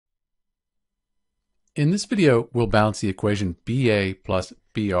In this video, we'll balance the equation Ba plus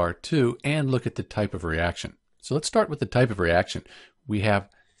Br2 and look at the type of reaction. So let's start with the type of reaction. We have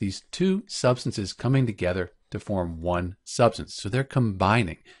these two substances coming together to form one substance. So they're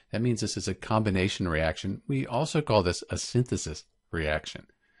combining. That means this is a combination reaction. We also call this a synthesis reaction.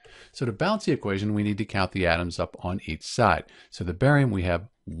 So to balance the equation, we need to count the atoms up on each side. So the barium, we have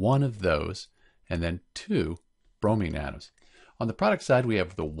one of those and then two bromine atoms. On the product side, we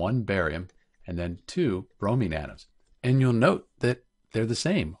have the one barium and then two bromine atoms. And you'll note that they're the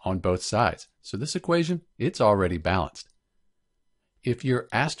same on both sides. So this equation, it's already balanced. If you're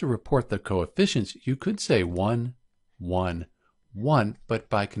asked to report the coefficients, you could say 1, 1, 1, but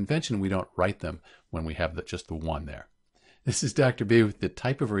by convention, we don't write them when we have just the 1 there. This is Dr. B with the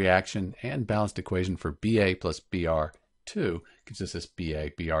type of reaction and balanced equation for Ba plus Br2 gives us this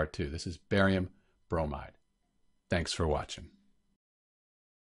Ba Br2. This is barium bromide. Thanks for watching.